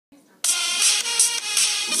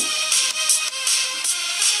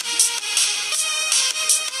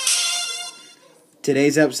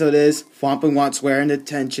Today's episode is Thwomp and Whomp swear in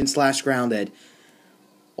detention / grounded.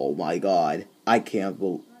 Oh my god, I can't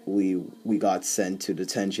believe we got sent to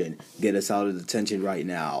detention. Get us out of detention right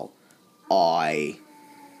now. I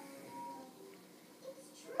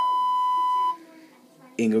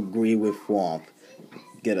agree with Thwomp.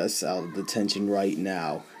 Get us out of detention right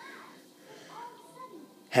now.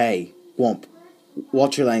 Hey, Thwomp,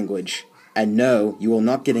 watch your language. And no, you are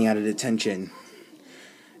not getting out of detention.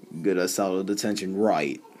 Get us out of detention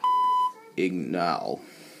right now.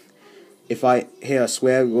 If I hear a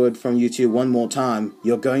swear word from you two one more time,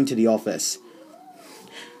 you're going to the office.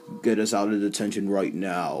 Get us out of detention right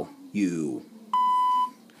now, you.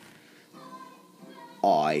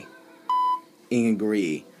 I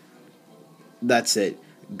agree. That's it.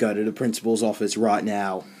 Go to the principal's office right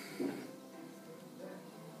now.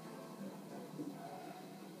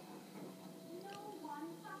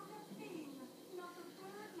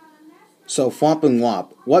 So, Thwomp and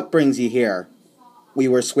Whomp, what brings you here? We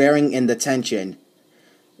were swearing in detention.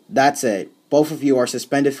 That's it. Both of you are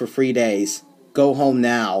suspended for 3 days. Go home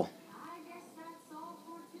now.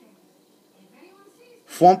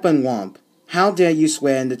 Thwomp and Whomp, how dare you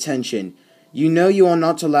swear in detention? You know you are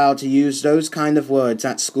not allowed to use those kind of words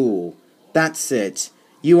at school. That's it.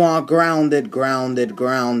 You are grounded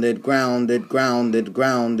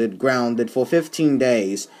for 15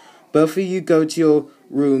 days. Both of you go to your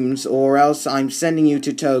rooms or else I'm sending you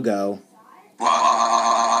to Togo.